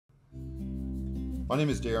My name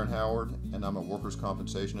is Darren Howard, and I'm a workers'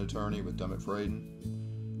 compensation attorney with Dummit,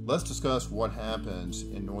 Fradin. Let's discuss what happens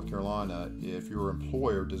in North Carolina if your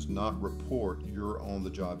employer does not report your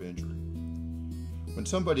on-the-job injury. When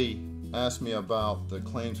somebody asks me about the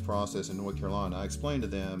claims process in North Carolina, I explain to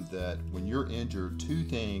them that when you're injured, two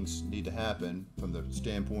things need to happen from the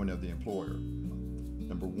standpoint of the employer.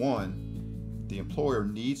 Number one, the employer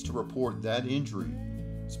needs to report that injury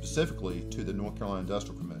specifically to the North Carolina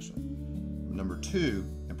Industrial Commission. Number two,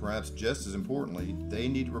 and perhaps just as importantly, they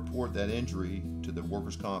need to report that injury to the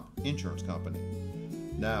workers' comp insurance company.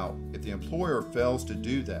 Now, if the employer fails to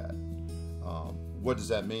do that, what does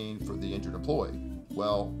that mean for the injured employee?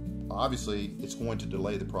 Well, obviously, it's going to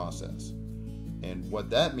delay the process. And what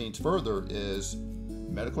that means further is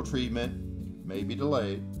medical treatment may be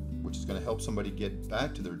delayed, which is going to help somebody get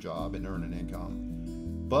back to their job and earn an income.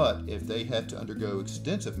 But if they have to undergo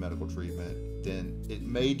extensive medical treatment, then it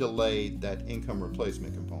may delay that income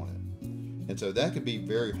replacement component. And so that could be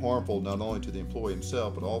very harmful not only to the employee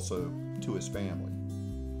himself, but also to his family.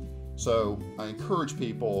 So I encourage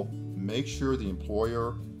people, make sure the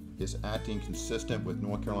employer is acting consistent with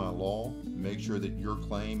North Carolina law. Make sure that your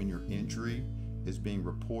claim and your injury is being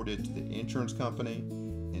reported to the insurance company.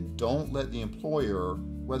 And don't let the employer,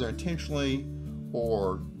 whether intentionally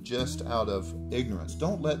or just out of ignorance,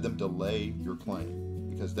 don't let them delay your claim,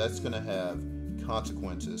 because that's going to have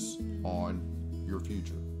consequences on your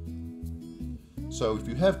future. So if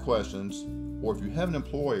you have questions, or if you have an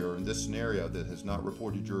employer in this scenario that has not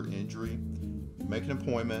reported your injury, make an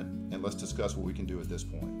appointment and let's discuss what we can do at this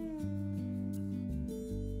point.